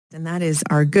And that is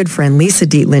our good friend, Lisa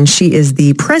Dietlin. She is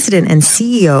the president and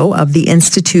CEO of the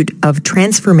Institute of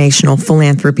Transformational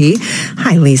Philanthropy.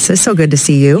 Hi, Lisa. So good to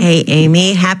see you. Hey,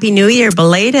 Amy. Happy New Year,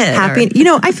 belated.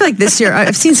 I feel like this year,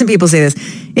 I've seen some people say this,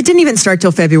 it didn't even start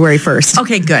till February 1st.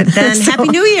 Okay, good. Then Happy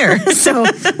New Year. So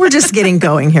we're just getting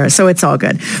going here. So it's all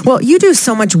good. Well, you do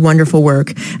so much wonderful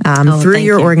work through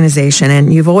your organization,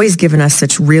 and you've always given us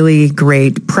such really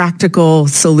great practical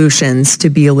solutions to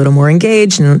be a little more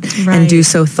engaged and do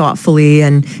so thoughtfully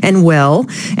and well.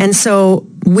 And so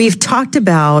we've talked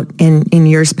about in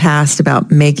years past about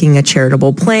making a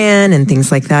charitable plan and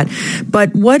things like that.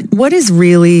 But what is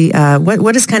really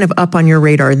what is kind of up on your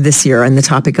radar this year on the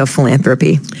topic of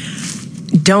philanthropy?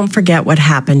 Don't forget what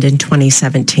happened in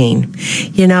 2017.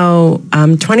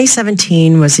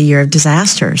 2017 was a year of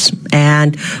disasters.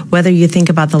 And whether you think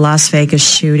about the Las Vegas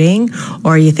shooting,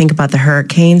 or you think about the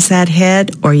hurricanes that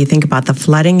hit, or you think about the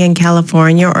flooding in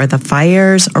California, or the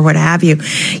fires, or what have you,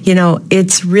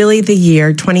 it's really the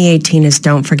year 2018 is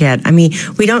don't forget. I mean,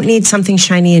 we don't need something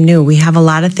shiny and new. We have a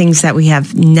lot of things that we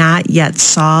have not yet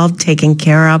solved, taken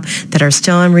care of, that are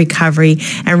still in recovery,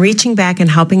 and reaching back and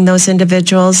helping those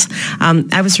individuals.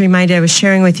 I was reminded, I was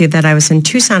sharing with you that I was in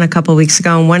Tucson a couple of weeks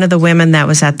ago, and one of the women that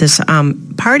was at this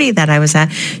party that I was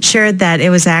at shared that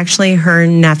it was actually her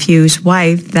nephew's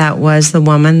wife that was the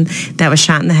woman that was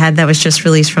shot in the head that was just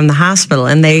released from the hospital.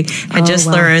 And they had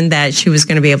learned that she was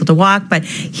going to be able to walk. But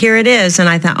here it is. And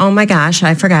I thought, oh my gosh,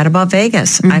 I forgot about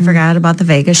Vegas. Mm-hmm. I forgot about the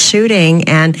Vegas shooting.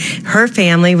 And her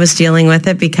family was dealing with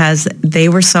it because they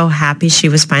were so happy she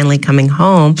was finally coming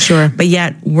home. Sure. But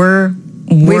yet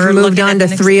We've moved on to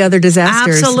three other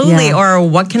disasters. Absolutely. Yeah. Or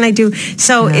what can I do?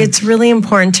 So it's really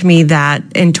important to me that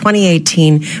in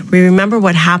 2018, we remember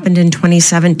what happened in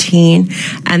 2017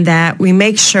 and that we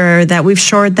make sure that we've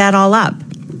shored that all up.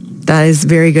 That is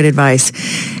very good advice.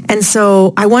 And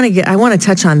so I want to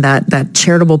touch on that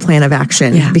charitable plan of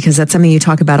action because that's something you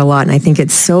talk about a lot. And I think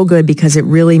it's so good because it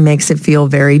really makes it feel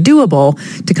very doable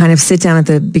to kind of sit down at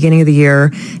the beginning of the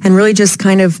year and really just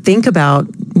kind of think about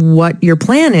what your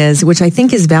plan is, which I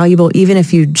think is valuable even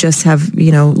if you just have,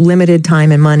 limited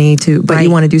time and money but you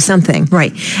want to do something.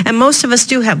 Right. And most of us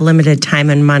do have limited time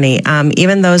and money.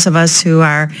 Even those of us who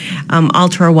are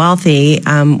ultra wealthy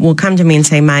will come to me and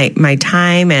say my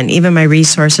time and even my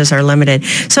resources are limited.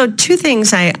 So two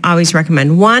things I always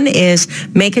recommend. One is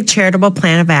make a charitable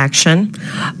plan of action,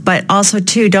 but also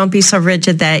two, don't be so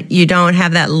rigid that you don't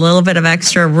have that little bit of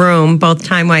extra room, both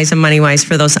time-wise and money-wise,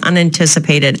 for those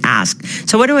unanticipated asks.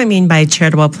 So what do I mean by a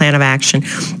charitable plan of action?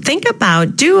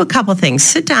 Do a couple things.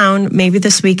 Sit down maybe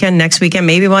this weekend, next weekend,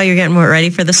 maybe while you're getting ready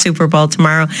for the Super Bowl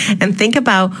tomorrow, and think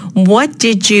about what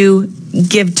did you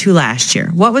give to last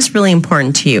year? What was really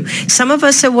important to you? Some of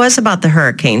us, it was about the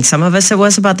hurricane. Some of us, it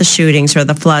was about the shootings or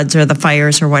the floods or the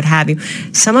fires or what have you.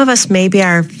 Some of us, maybe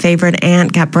our favorite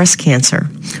aunt got breast cancer,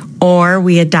 or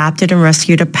we adopted and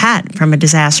rescued a pet from a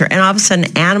disaster. And all of a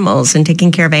sudden, animals and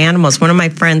taking care of animals. One of my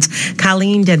friends,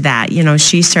 Colleen, did that.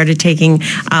 She started taking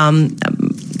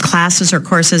classes or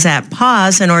courses at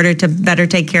Paws in order to better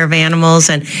take care of animals.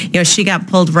 And, she got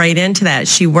pulled right into that.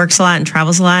 She works a lot and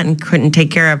travels a lot and couldn't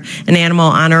take care of an animal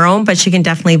on her own, but she can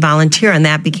definitely volunteer. And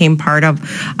that became part of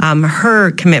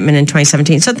her commitment in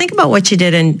 2017. So think about what you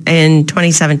did in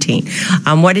 2017.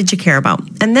 What did you care about?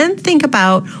 And then think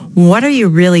about what are you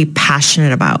really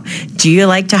passionate about? Do you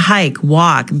like to hike,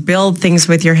 walk, build things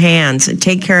with your hands,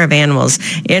 take care of animals,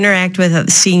 interact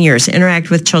with seniors, interact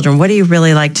with children? What do you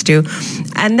really like to do?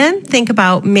 And then think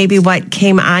about maybe what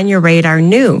came on your radar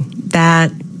new,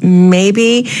 that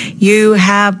maybe you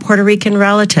have Puerto Rican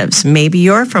relatives. Maybe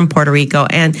you're from Puerto Rico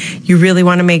and you really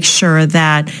want to make sure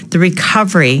that the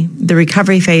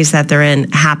recovery phase that they're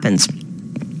in happens.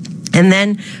 And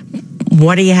then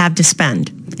what do you have to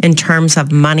spend in terms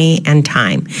of money and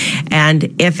time?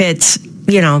 And if it's,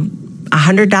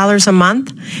 $100 a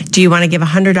month, do you want to give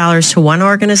 $100 to one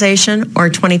organization or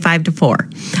 25 to 4?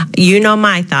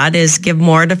 My thought is give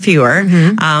more to fewer,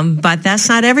 but that's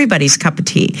not everybody's cup of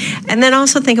tea. And then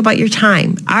also think about your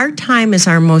time. Our time is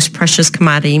our most precious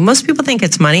commodity. Most people think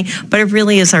it's money, but it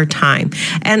really is our time.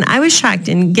 And I was shocked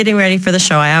in getting ready for the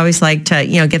show. I always like to,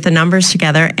 get the numbers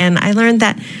together. And I learned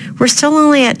that we're still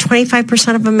only at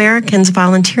 25% of Americans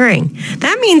volunteering.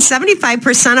 That means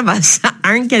 75% of us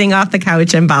aren't getting off the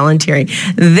couch and volunteering.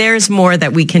 There's more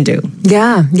that we can do.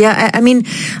 Yeah. I mean,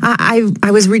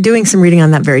 I was doing some reading on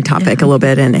that very topic a little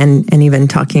bit and even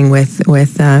talking with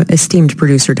esteemed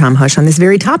producer Tom Hush on this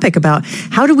very topic about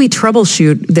how do we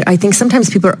troubleshoot. I think sometimes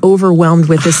people are overwhelmed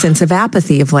with this sense of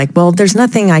apathy of like, well, there's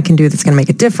nothing I can do that's going to make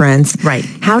a difference. Right.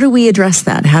 How do we address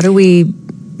that? How do we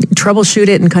troubleshoot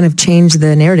it and kind of change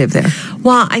the narrative there?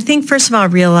 Well, I think first of all,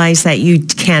 realize that you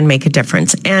can make a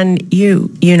difference. And you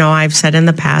know, I've said in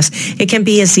the past, it can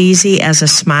be as easy as a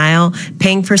smile,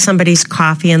 paying for somebody's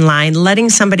coffee in line, letting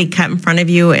somebody cut in front of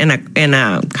you in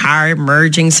a car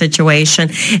merging situation,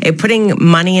 putting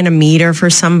money in a meter for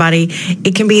somebody.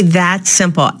 It can be that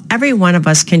simple. Every one of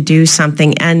us can do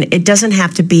something, and it doesn't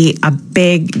have to be a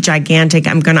big, gigantic,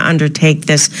 I'm going to undertake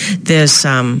this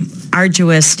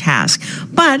arduous task.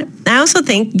 But I also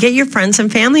think get your friends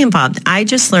and family involved. I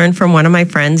just learned from one of my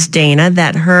friends, Dana,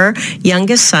 that her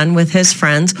youngest son with his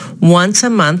friends once a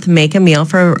month make a meal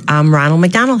for Ronald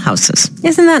McDonald houses.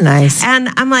 Isn't that nice? And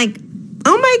I'm like,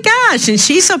 oh my gosh, and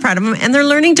she's so proud of them, and they're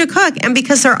learning to cook. And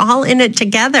because they're all in it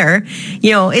together,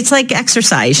 you know, it's like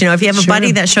exercise. You know, if you have a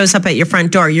buddy that shows up at your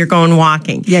front door, you're going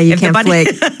walking. Yeah, you can't flake.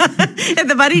 If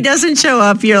the buddy doesn't show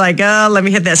up, you're like, oh, let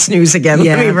me hit that snooze again.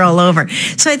 Let me roll over.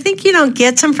 So I think, you know,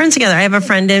 get some friends together. I have a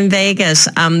friend in Vegas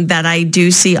that I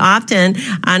do see often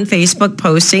on Facebook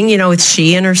posting, you know, with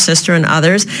she and her sister and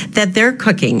others, that they're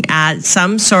cooking at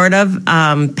some sort of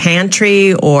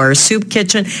pantry or soup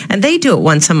kitchen, and they do it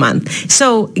once a month.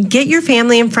 So get your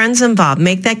family and friends involved.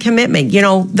 Make that commitment. You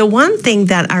know, the one thing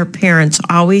that our parents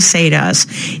always say to us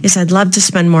is, I'd love to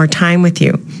spend more time with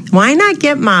you. Why not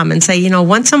get mom and say, you know,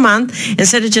 once a month,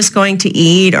 instead of just going to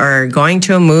eat or going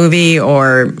to a movie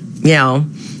or, you know,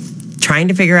 trying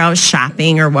to figure out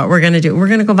shopping or what we're going to do, we're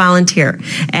going to go volunteer.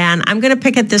 And I'm going to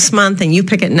pick it this month and you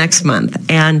pick it next month.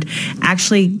 And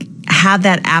actually have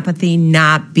that apathy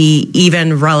not be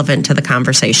even relevant to the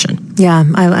conversation. Yeah,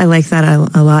 I like that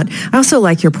a lot. I also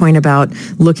like your point about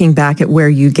looking back at where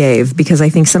you gave, because I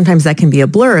think sometimes that can be a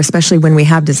blur, especially when we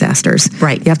have disasters.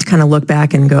 Right. You have to kind of look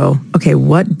back and go, okay,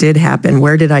 what did happen?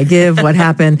 Where did I give? What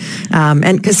happened?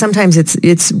 And because sometimes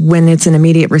it's when it's an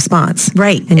immediate response.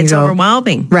 Right. And it's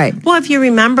overwhelming. Right. Well, if you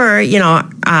remember, you know,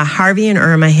 Harvey and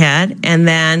Irma hit, and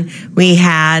then we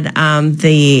had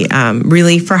the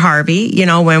relief for Harvey, you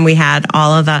know, when we had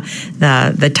all of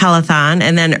the telethon,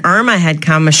 and then Irma had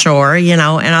come ashore, you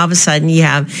know, and all of a sudden you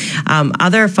have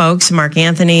other folks, Mark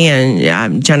Anthony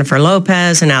and Jennifer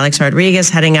Lopez and Alex Rodriguez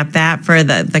heading up that for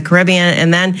the Caribbean,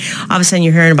 and then all of a sudden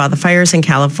you're hearing about the fires in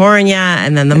California,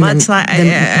 and then the mudslide.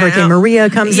 Hurricane Maria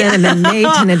comes in, and then Nate,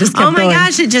 and it just kept going. Oh my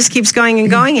gosh, it just keeps going and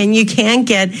going, and you can't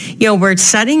get, you know, we're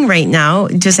studying right now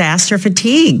disaster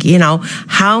fatigue, you know,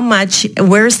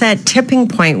 where's that tipping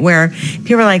point where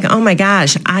people are like, oh my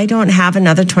gosh, I don't have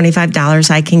another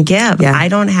 $25 I can give. Yeah. I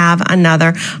don't have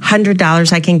another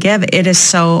 $100 I can give. It is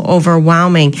so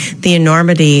overwhelming, the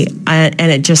enormity, and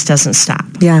it just doesn't stop.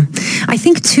 Yeah. I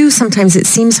think, too, sometimes it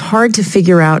seems hard to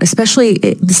figure out,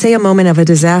 especially, say, a moment of a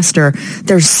disaster,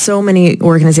 there's so many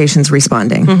organizations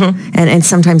responding. Mm-hmm. And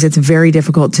sometimes it's very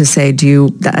difficult to say, I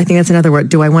think that's another word,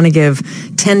 do I want to give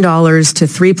 $10 to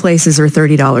 3 places or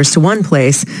 $30 to one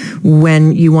place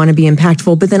when you want to be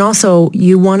impactful, but then also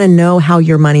you want to know how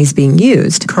your money's being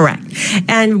used. Correct.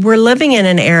 And we're living in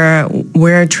an era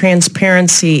where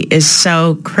transparency is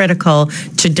so critical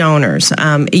to donors.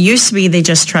 It used to be they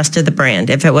just trusted the brand.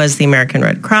 If it was the American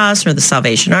Red Cross or the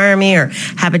Salvation Army or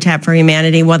Habitat for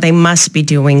Humanity, well, they must be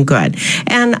doing good.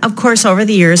 And of course, over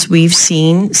the years, we've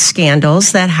seen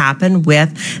scandals that happen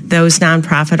with those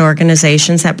nonprofit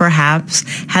organizations that perhaps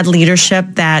had leadership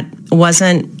that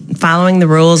wasn't following the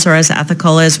rules or as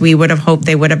ethical as we would have hoped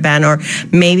they would have been, or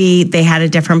maybe they had a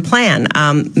different plan.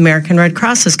 American Red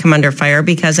Cross has come under fire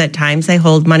because at times they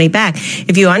hold money back.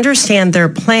 If you understand their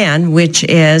plan, which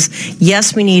is,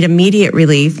 yes, we need immediate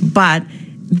relief, but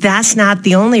that's not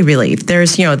the only relief.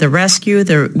 There's, you know, the rescue,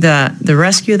 the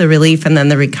rescue, the relief, and then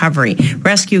the recovery.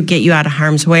 Rescue, get you out of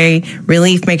harm's way.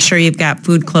 Relief, make sure you've got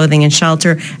food, clothing, and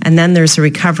shelter. And then there's the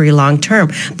recovery long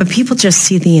term. But people just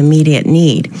see the immediate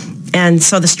need. And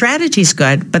so the strategy's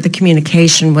good, but the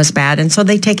communication was bad, and so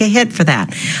they take a hit for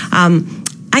that.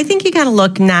 I think you got to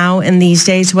look now in these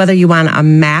days whether you want a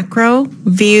macro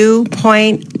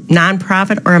viewpoint,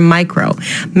 nonprofit, or a macro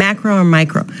or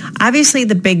micro. Obviously,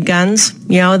 the big guns,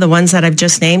 you know, the ones that I've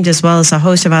just named, as well as a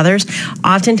host of others,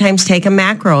 oftentimes take a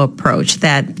macro approach,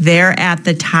 that they're at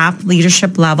the top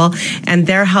leadership level and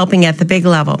they're helping at the big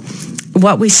level.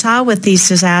 What we saw with these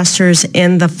disasters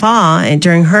in the fall and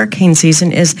during hurricane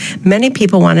season is many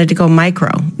people wanted to go micro.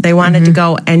 They wanted to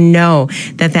go and know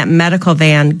that that medical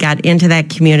van got into that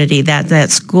community, that that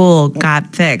school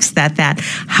got fixed, that that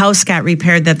house got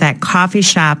repaired, that that coffee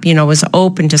shop, you know, was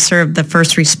open to serve the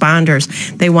first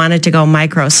responders. They wanted to go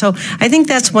micro. So I think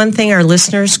that's one thing our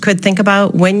listeners could think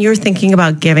about when you're thinking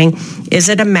about giving. Is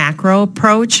it a macro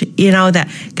approach? You know, that,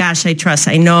 gosh,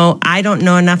 I don't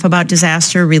know enough about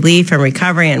disaster relief and and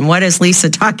recovery, and what is Lisa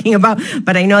talking about?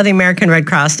 But I know the American Red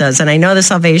Cross does, and I know the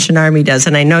Salvation Army does,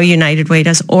 and I know United Way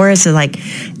does. Or is it like,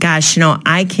 gosh,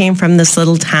 I came from this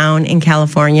little town in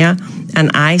California,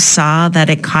 and I saw that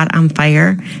it caught on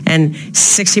fire, and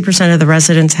 60% of the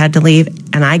residents had to leave,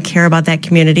 and I care about that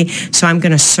community, so I'm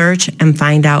going to search and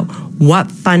find out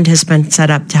what fund has been set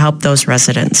up to help those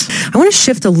residents. I want to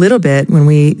shift a little bit when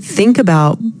we think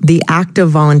about the act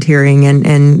of volunteering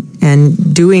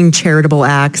and doing charitable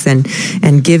acts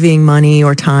and giving money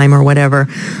or time or whatever.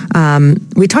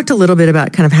 We talked a little bit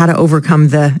about kind of how to overcome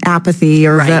the apathy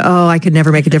or I could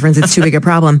never make a difference, it's too big a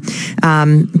problem.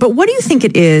 But what do you think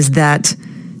it is that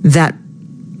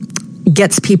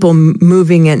gets people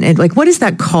moving and like, what is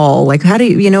that call? Like, how do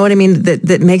you know what I mean?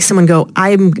 That makes someone go,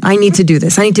 I need to do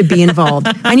this. I need to be involved.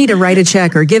 I need to write a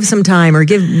check or give some time or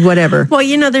give whatever.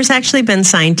 Well, there's actually been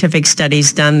scientific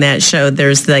studies done that show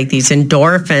there's like these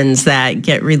endorphins that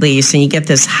get released and you get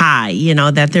this high,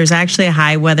 that there's actually a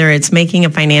high, whether it's making a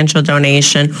financial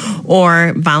donation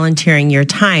or volunteering your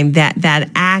time, that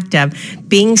act of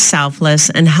being selfless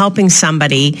and helping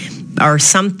somebody or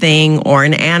something or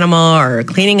an animal or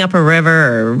cleaning up a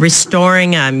river or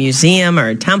restoring a museum or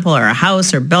a temple or a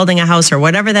house or building a house or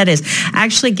whatever that is,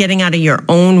 actually getting out of your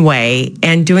own way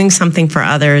and doing something for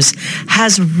others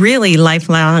has really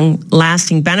lifelong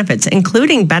lasting benefits,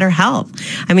 including better health.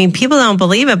 I mean, people don't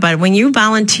believe it, but when you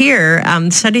volunteer,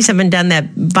 studies have been done that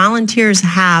volunteers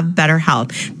have better health.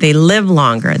 They live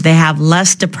longer. They have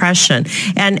less depression.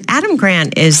 And Adam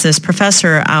Grant is this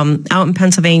professor out in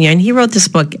Pennsylvania, and he wrote this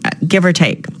book, Give or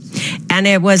Take. And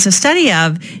it was a study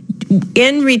of,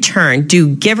 in return,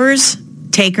 do givers,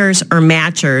 takers, or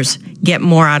matchers get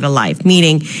more out of life?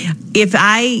 Meaning, if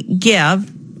I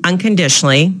give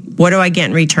unconditionally, what do I get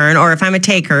in return? Or if I'm a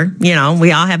taker, we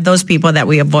all have those people that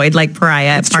we avoid like pariah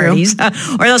at parties.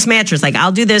 Or those matchers, like,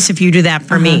 I'll do this if you do that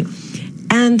for me.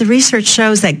 And the research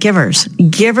shows that givers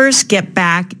get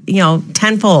back,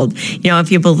 tenfold.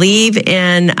 If you believe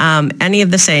in any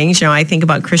of the sayings, I think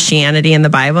about Christianity in the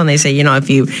Bible, and they say, if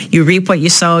you reap what you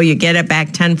sow, you get it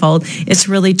back tenfold. It's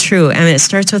really true. And it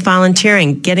starts with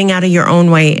volunteering, getting out of your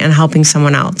own way and helping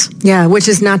someone else. Yeah, which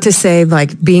is not to say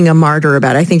like being a martyr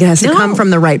about it. I think it has to come from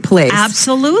the right place.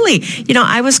 Absolutely.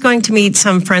 I was going to meet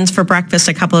some friends for breakfast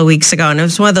a couple of weeks ago, and it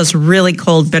was one of those really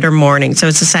cold, bitter mornings. So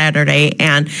it's a Saturday,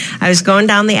 and I was going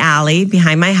down the alley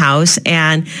behind my house,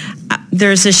 and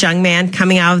there's this young man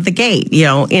coming out of the gate,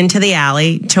 into the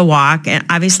alley to walk. And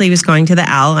obviously, he was going to the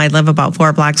L. I live about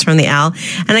 4 blocks from the L.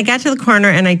 And I got to the corner,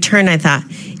 and I turned, and I thought,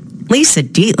 Lisa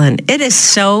Dietlin, it is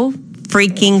so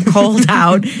freaking cold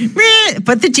out.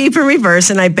 Put the Jeep in reverse,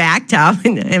 and I backed up,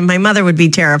 and my mother would be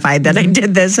terrified that I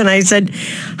did this. And I said,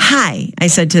 hi. I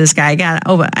said to this guy,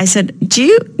 I said, do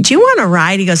you want a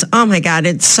ride? He goes, oh my God,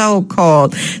 it's so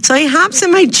cold. So he hops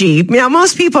in my Jeep.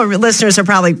 Most listeners are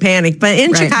probably panicked, but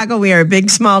in Chicago, we are a big,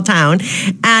 small town.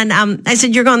 And I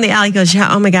said, you're going to the alley? He goes,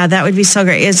 yeah, oh my God, that would be so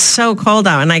great. It's so cold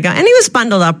out. And I go, and he was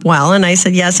bundled up well. And I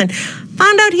said, yes. And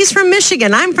found out he's from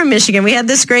Michigan. I'm from Michigan. We had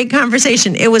this great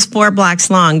conversation. It was 4 blocks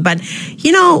long. But,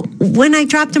 when I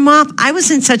dropped him off, I was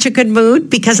in such a good mood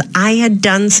because I had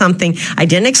done something. I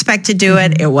didn't expect to do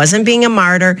it. It wasn't being a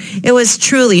martyr. It was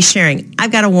truly sharing.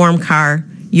 I've got a warm car.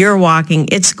 You're walking.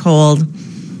 It's cold.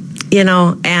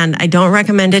 And I don't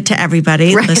recommend it to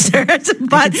everybody, listeners.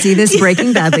 But I could see this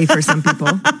breaking badly for some people.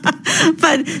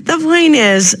 But the point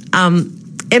is,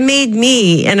 it made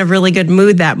me in a really good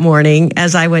mood that morning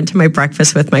as I went to my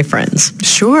breakfast with my friends.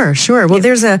 Sure. Well,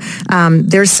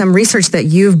 there's some research that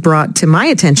you've brought to my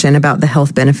attention about the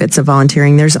health benefits of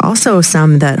volunteering. There's also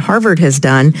some that Harvard has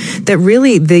done that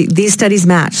really, these studies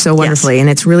match so wonderfully. Yes. And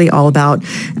it's really all about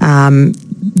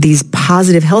these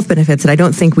positive health benefits that I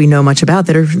don't think we know much about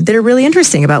that are really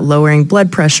interesting, about lowering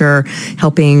blood pressure,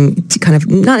 helping to kind of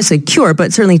not necessarily cure,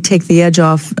 but certainly take the edge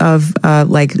off of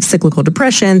like cyclical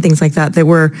depression, things like that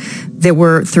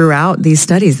were throughout these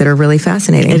studies that are really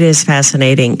fascinating. It is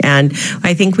fascinating, and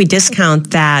I think we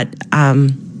discount that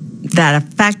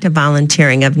effect of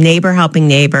volunteering, of neighbor helping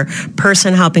neighbor,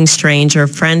 person helping stranger,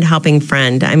 friend helping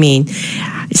friend. I mean,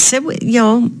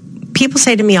 people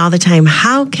say to me all the time,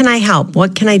 how can I help?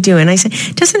 What can I do? And I say,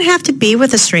 it doesn't have to be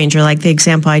with a stranger, like the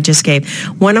example I just gave.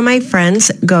 One of my friends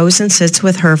goes and sits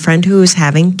with her friend who is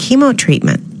having chemo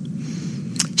treatment.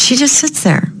 She just sits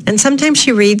there. And sometimes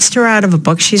she reads to her out of a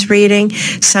book she's reading.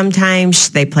 Sometimes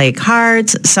they play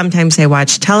cards. Sometimes they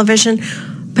watch television.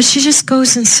 But she just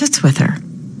goes and sits with her.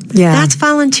 Yeah. That's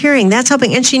volunteering. That's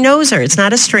helping. And she knows her. It's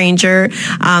not a stranger.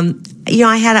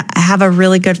 I have a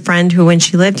really good friend who, when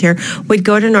she lived here, would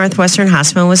go to Northwestern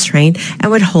Hospital and was trained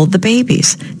and would hold the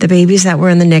babies that were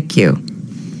in the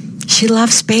NICU. She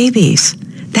loves babies.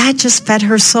 that just fed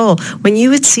her soul. When you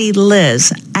would see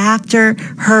Liz after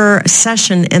her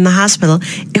session in the hospital,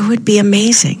 it would be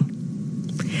amazing.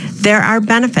 There are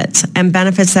benefits, and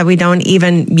benefits that we don't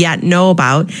even yet know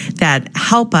about, that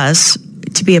help us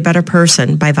to be a better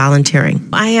person by volunteering.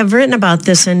 I have written about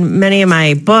this in many of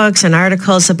my books and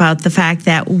articles about the fact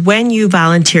that when you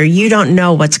volunteer, you don't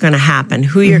know what's going to happen,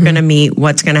 who you're going to meet,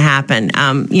 what's going to happen.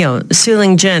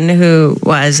 Suling Jin, who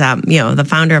was, the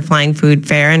founder of Flying Food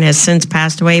Fair and has since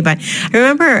passed away, but I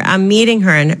remember meeting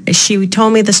her, and she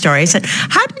told me the story. I said,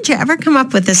 how did you ever come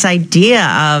up with this idea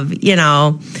of,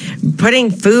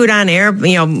 putting food on air,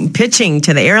 pitching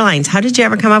to the airlines? How did you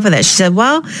ever come up with that? She said,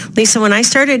 well, Lisa, when I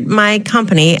started my company,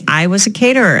 I was a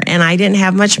caterer and I didn't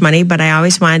have much money, but I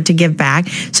always wanted to give back.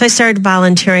 So I started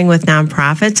volunteering with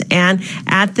nonprofits. And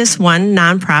at this one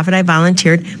nonprofit I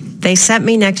volunteered, they set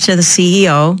me next to the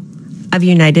CEO of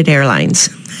United Airlines.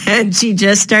 And she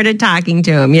just started talking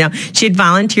to him. She had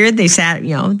volunteered. They sat,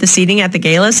 the seating at the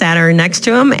gala sat her next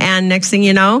to him. And next thing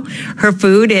you know, her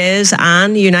food is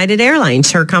on United Airlines.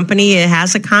 Her company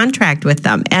has a contract with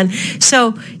them. And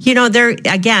so, there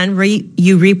again,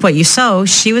 you reap what you sow.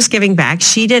 She was giving back.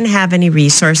 She didn't have any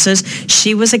resources.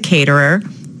 She was a caterer,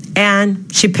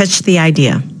 and she pitched the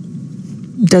idea.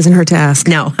 Doesn't hurt to ask.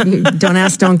 No. Don't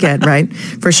ask, don't get, right?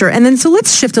 For sure. And then so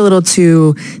let's shift a little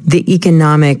to the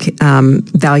economic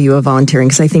value of volunteering,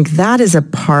 because I think that is a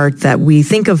part that we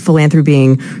think of philanthropy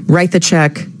being write the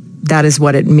check, that is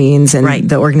what it means, and right.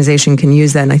 The organization can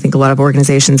use that. And I think a lot of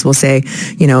organizations will say,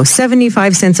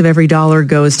 75 cents of every dollar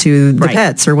goes to the right.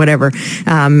 pets or whatever.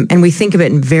 And we think of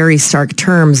it in very stark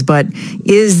terms, but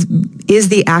is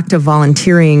the act of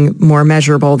volunteering more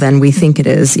measurable than we think it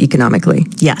is economically?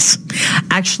 Yes.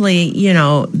 Actually,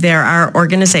 there are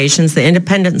organizations, the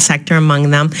independent sector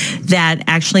among them, that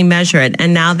actually measure it.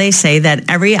 And now they say that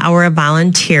every hour of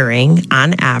volunteering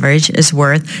on average is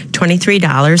worth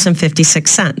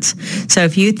 $23.56. So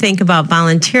if you think about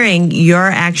volunteering, you're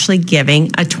actually giving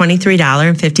a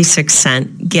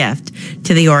 $23.56 gift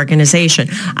to the organization.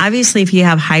 Obviously, if you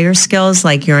have higher skills,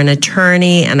 like you're an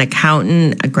attorney, an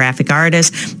accountant, a graphic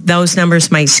artist, those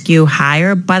numbers might skew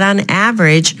higher, but on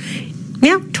average,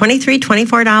 $23,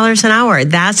 $24 an hour.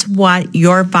 That's what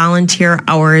your volunteer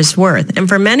hour is worth. And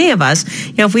for many of us,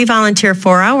 if we volunteer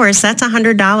 4 hours, that's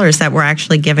 $100 that we're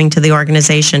actually giving to the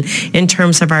organization in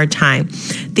terms of our time.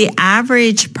 The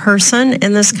average person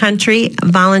in this country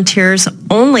volunteers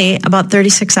only about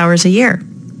 36 hours a year.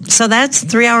 So that's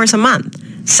 3 hours a month.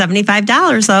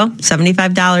 $75 though,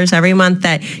 $75 every month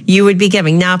that you would be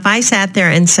giving. Now, if I sat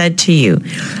there and said to you,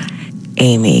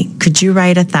 Amy, could you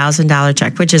write a $1,000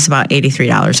 check, which is about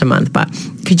 $83 a month, but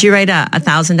could you write a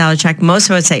 $1,000 check? Most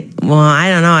of us say, well, I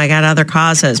don't know, I got other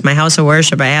causes, my house of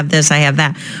worship, I have this, I have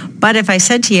that. But if I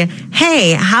said to you,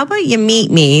 hey, how about you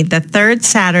meet me the third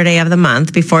Saturday of the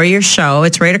month before your show?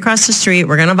 It's right across the street.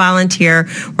 We're going to volunteer.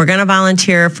 We're going to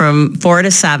volunteer from 4 to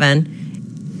 7.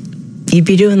 You'd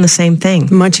be doing the same thing.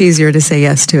 Much easier to say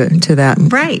yes to that.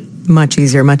 Right. Much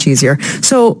easier, much easier.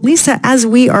 So, Lisa, as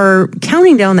we are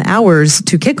counting down the hours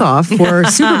to kick off for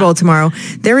Super Bowl tomorrow,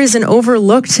 there is an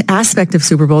overlooked aspect of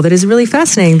Super Bowl that is really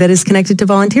fascinating, that is connected to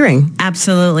volunteering.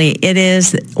 Absolutely. It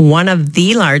is one of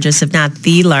the largest, if not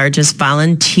the largest,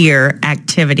 volunteer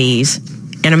activities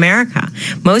in America.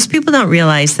 Most people don't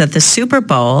realize that the Super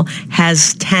Bowl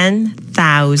has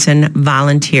 10,000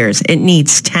 volunteers. It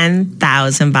needs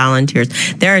 10,000 volunteers.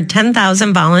 There are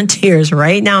 10,000 volunteers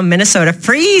right now in Minnesota,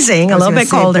 freezing, a little bit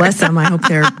colder. Bless them. I hope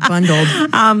they're bundled.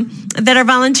 That are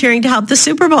volunteering to help the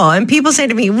Super Bowl. And people say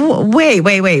to me,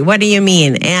 wait, what do you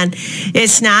mean? And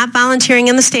it's not volunteering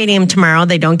in the stadium tomorrow.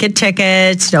 They don't get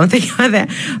tickets, don't think of it.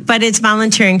 But it's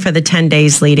volunteering for the 10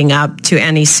 days leading up to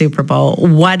any Super Bowl.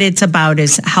 What it's about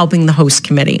is helping the host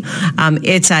committee.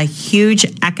 It's a huge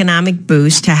economic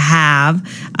boost to have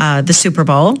the Super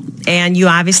Bowl. And you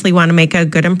obviously want to make a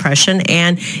good impression.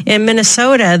 And in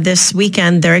Minnesota this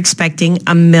weekend, they're expecting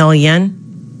 1 million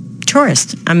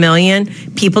tourists, 1 million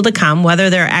people to come, whether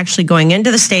they're actually going into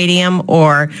the stadium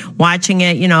or watching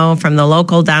it, from the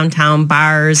local downtown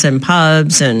bars and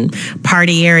pubs and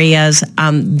party areas.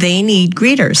 They need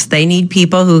greeters. They need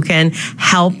people who can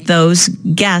help those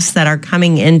guests that are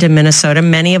coming into Minnesota,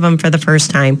 many of them for the first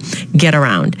time, get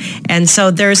around. And so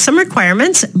there's some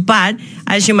requirements, but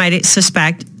as you might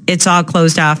suspect, it's all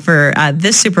closed off for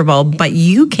this Super Bowl, but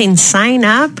you can sign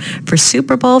up for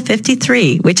Super Bowl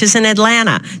 53, which is in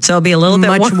Atlanta. So it'll be a little bit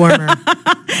much warmer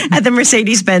at the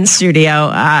Mercedes-Benz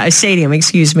stadium,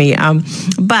 excuse me.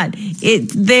 But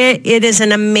it is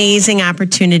an amazing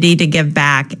opportunity to give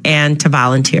back and to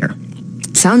volunteer.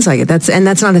 Sounds like it. That's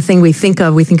not a thing we think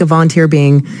of. We think of volunteer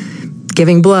being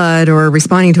giving blood or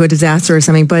responding to a disaster or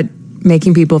something, but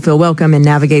making people feel welcome and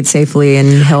navigate safely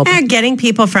and help. And getting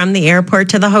people from the airport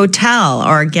to the hotel,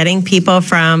 or getting people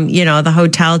from, the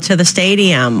hotel to the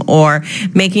stadium, or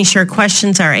making sure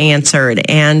questions are answered,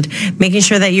 and making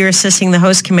sure that you're assisting the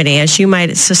host committee. As you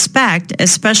might suspect,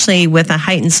 especially with a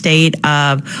heightened state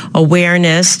of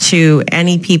awareness to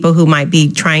any people who might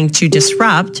be trying to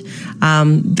disrupt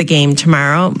the game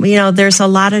tomorrow, there's a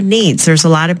lot of needs. There's a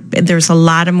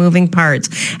lot of moving parts,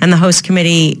 and the host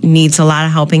committee needs a lot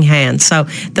of helping hands. So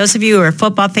those of you who are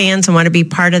football fans and want to be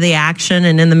part of the action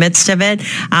and in the midst of it,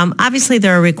 obviously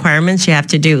there are requirements you have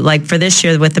to do. Like for this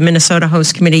year with the Minnesota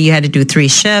host committee, you had to do 3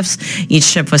 shifts. Each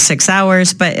shift was 6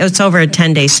 hours, but it's over a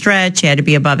 10-day stretch. You had to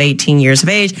be above 18 years of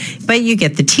age, but you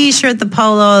get the T-shirt, the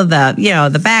polo, the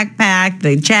backpack,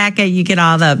 the jacket. You get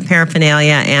all the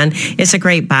paraphernalia, and it's a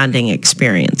great bonding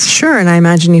experience. Sure, and I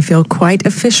imagine you feel quite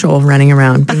official running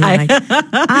around being like,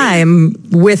 I'm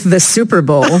with the Super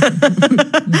Bowl,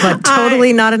 but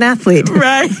totally not an athlete.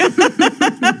 Right.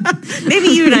 Maybe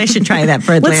you and I should try that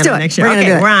for Atlanta. Let's do it. Next year.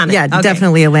 We're we're on it. Yeah, okay.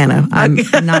 Definitely Atlanta. I'm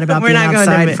not about being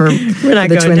outside for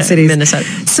the Twin Cities. Minnesota.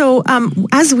 So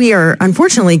as we are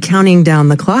unfortunately counting down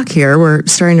the clock here, we're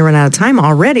starting to run out of time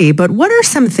already, but what are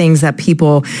some things that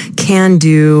people can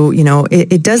do?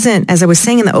 It doesn't, as I was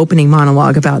saying in the opening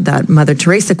monologue about that Mother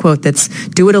Teresa quote, that's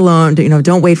do it alone,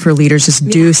 don't wait for leaders, just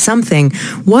do something.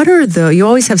 What are you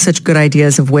always have such good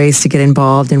ideas of ways to get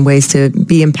involved and ways to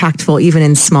be impactful even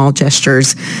in small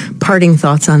gestures. Parting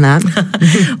thoughts on that?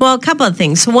 Well, a couple of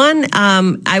things. One,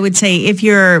 I would say if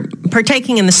you're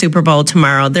partaking in the Super Bowl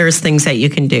tomorrow, there's things that you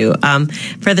can do.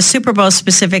 For the Super Bowl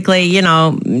specifically,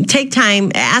 take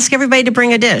time, ask everybody to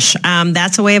bring a dish.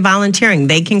 That's a way of volunteering.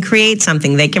 They can create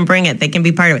something. They can bring it. They can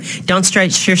be part of it. Don't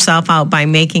stretch yourself out by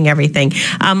making everything.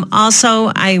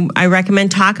 Also, I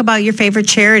recommend talk about your favorite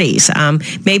charities.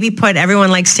 Maybe everyone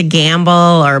likes to gamble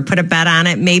or put a bet on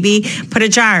it. Maybe put a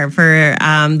jar for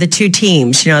the 2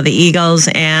 teams, the Eagles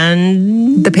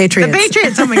and the Patriots. The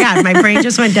Patriots. Oh my God, my brain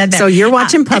just went dead there. So you're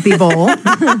watching Puppy Bowl.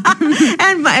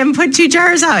 and put 2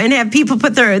 jars out and have people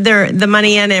put the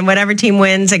money in, and whatever team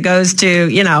wins, it goes to,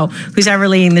 who's ever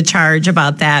leading the charge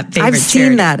about that favorite I've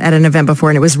seen that at an event before,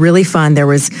 and it was really fun. There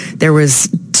was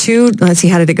 2, let's see,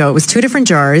 how did it go? It was 2 different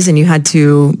jars, and you had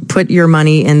to put your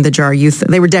money in the jar.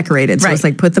 They were decorated, so right. It's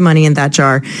like put the money in that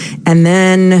jar. And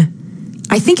then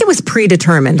I think it was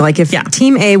predetermined. Like if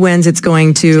Team A wins, it's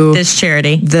going to this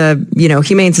charity, the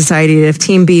Humane Society. If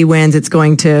Team B wins, it's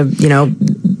going to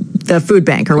the food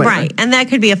bank or whatever. Right, and that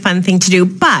could be a fun thing to do.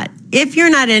 But if you're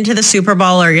not into the Super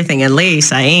Bowl, or you're thinking,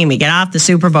 Lisa, Amy, get off the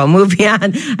Super Bowl, move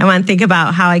on. I want to think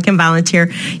about how I can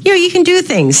volunteer. You can do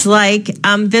things like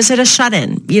visit a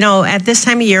shut-in. At this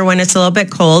time of year when it's a little bit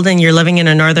cold and you're living in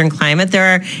a northern climate,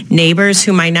 there are neighbors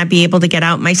who might not be able to get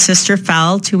out. My sister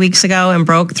fell 2 weeks ago and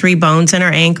broke 3 bones in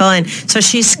her ankle, and so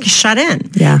she's shut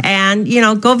in. Yeah. And,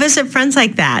 go visit friends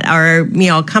like that, or,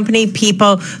 accompany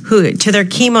people who to their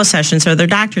chemo sessions or their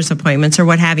doctor's appointments or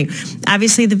what have you.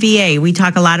 Obviously, the VA, we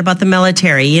talk a lot about the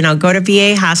military, go to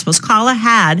VA hospitals, call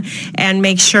ahead and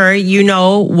make sure you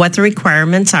know what the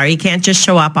requirements are. You can't just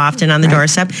show up often on the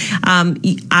doorstep.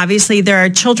 Obviously, there are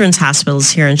children's hospitals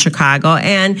here in Chicago,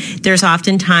 and there's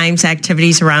oftentimes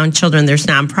activities around children. There's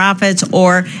nonprofits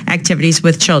or activities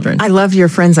with children. I love your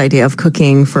friend's idea of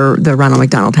cooking for the Ronald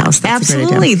McDonald House. That's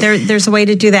absolutely. There's a way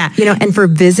to do that. And for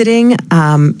visiting,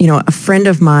 a friend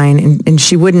of mine, and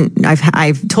she wouldn't,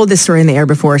 I've told this story in the air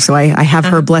before, so I have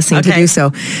her blessing to do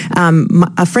so.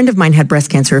 A friend of mine had breast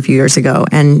cancer a few years ago,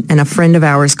 and a friend of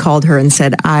ours called her and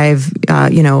said, I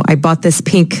bought this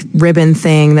pink ribbon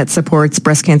thing that supports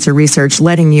breast cancer research,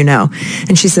 letting you know.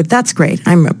 And she said, that's great.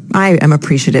 I am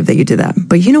appreciative that you did that.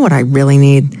 But you know what I really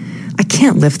need? I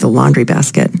can't lift the laundry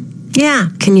basket. Yeah.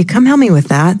 Can you come help me with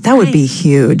that? That would be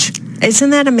huge.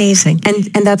 Isn't that amazing?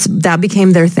 And that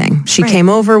became their thing. She came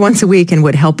over once a week and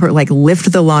would help her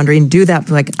lift the laundry and do that.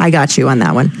 I got you on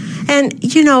that one. And,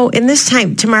 in this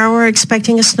time, tomorrow we're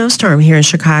expecting a snowstorm here in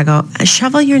Chicago.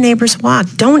 Shovel your neighbor's walk.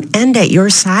 Don't end at your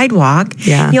sidewalk.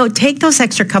 Yeah. Take those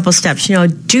extra couple steps.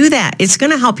 Do that. It's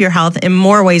going to help your health in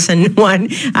more ways than one.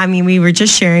 I mean, we were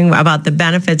just sharing about the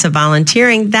benefits of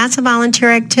volunteering. That's a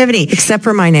volunteer activity. Except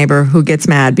for my neighbor who gets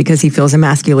mad because he feels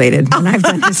emasculated when I've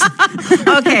done this.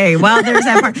 Okay, well, there's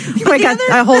that part. I got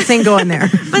a whole thing going there.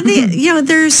 But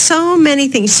there's so many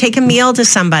things. Take a meal to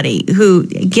somebody,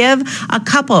 give a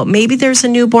couple, maybe maybe there's a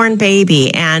newborn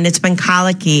baby and it's been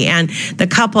colicky and the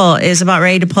couple is about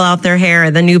ready to pull out their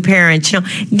hair, the new parents,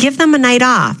 give them a night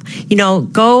off.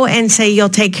 Go and say you'll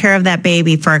take care of that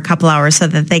baby for a couple hours so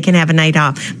that they can have a night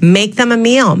off. Make them a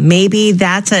meal. Maybe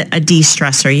that's a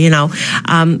de-stressor,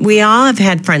 We all have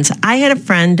had friends. I had a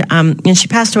friend, and she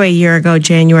passed away a year ago,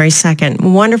 January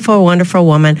 2nd. Wonderful, wonderful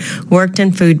woman, worked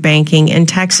in food banking in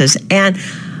Texas. And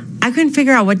I couldn't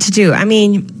figure out what to do.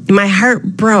 My heart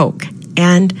broke.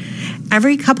 And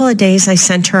every couple of days, I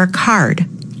sent her a card.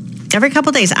 Every couple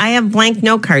of days, I have blank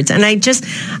note cards. And I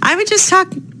would just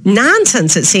talk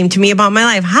nonsense, it seemed to me, about my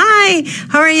life. Hi,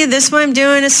 how are you? This is what I'm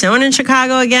doing. It's snowing in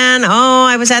Chicago again. Oh,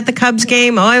 I was at the Cubs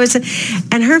game.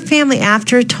 And her family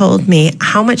after told me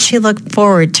how much she looked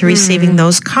forward to receiving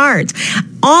those cards.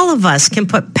 All of us can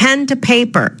put pen to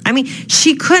paper.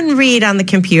 She couldn't read on the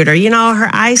computer. Her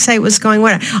eyesight was going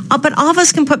whatever. But all of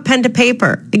us can put pen to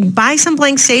paper. Buy some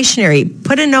blank stationery.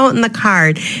 Put a note in the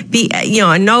card.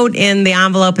 A note in the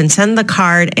envelope and send the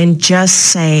card and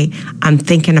just say, I'm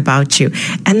thinking about you.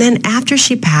 And then after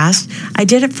she passed, I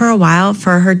did it for a while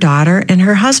for her daughter and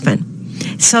her husband.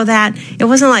 So that it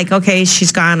wasn't like, okay,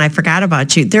 she's gone, I forgot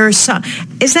about you. Is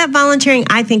that volunteering?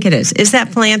 I think it is. Is that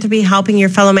philanthropy, helping your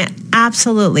fellow man?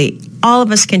 Absolutely. All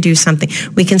of us can do something.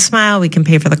 We can smile. We can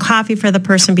pay for the coffee for the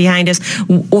person behind us.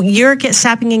 You're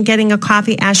stopping and getting a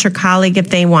coffee. Ask your colleague if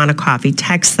they want a coffee.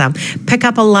 Text them. Pick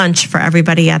up a lunch for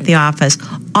everybody at the office.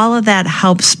 All of that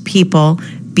helps people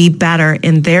be better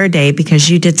in their day because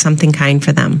you did something kind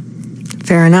for them.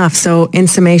 Fair enough. So in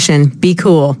summation, be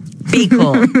cool. Be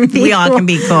cool. We all can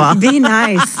be cool. Be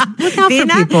nice. Look out for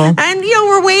people. And,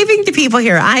 we're waving to people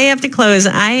here. I have to close.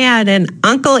 I had an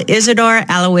Uncle Isidore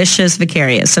Aloysius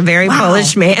Vicarius, a very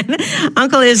Polish man.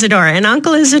 Uncle Isidore. And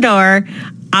Uncle Isidore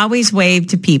always waved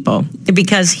to people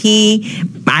because he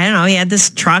had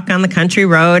this truck on the country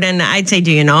road. And I'd say,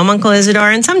 do you know him, Uncle Isidore?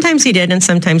 And sometimes he did and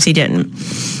sometimes he didn't.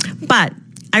 But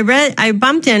I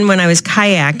bumped in when I was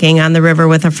kayaking on the river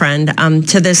with a friend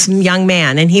to this young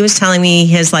man, and he was telling me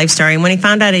his life story. And when he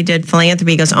found out I did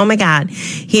philanthropy, he goes, oh my God.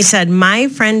 He said, my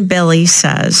friend Billy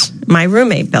says, my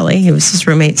roommate Billy, he was his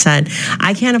roommate, said,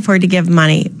 I can't afford to give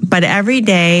money, but every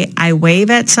day I wave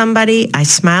at somebody, I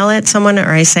smile at someone, or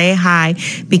I say hi,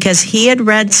 because he had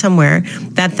read somewhere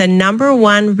that the number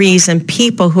one reason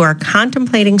people who are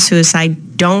contemplating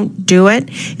suicide don't do it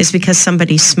is because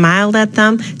somebody smiled at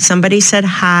them, somebody said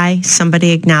hi,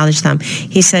 somebody acknowledged them.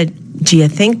 He said, do you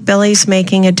think Billy's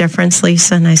making a difference,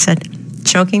 Lisa? And I said,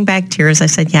 choking back tears, I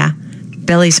said, yeah,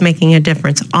 Billy's making a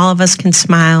difference. All of us can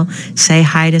smile, say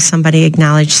hi to somebody,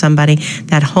 acknowledge somebody.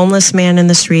 That homeless man in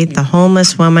the street, the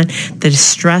homeless woman, the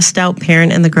stressed out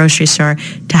parent in the grocery store,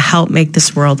 to help make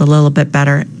this world a little bit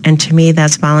better. And to me,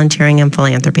 that's volunteering and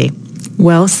philanthropy.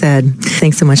 Well said.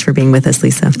 Thanks so much for being with us,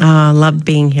 Lisa. Loved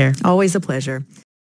being here. Always a pleasure.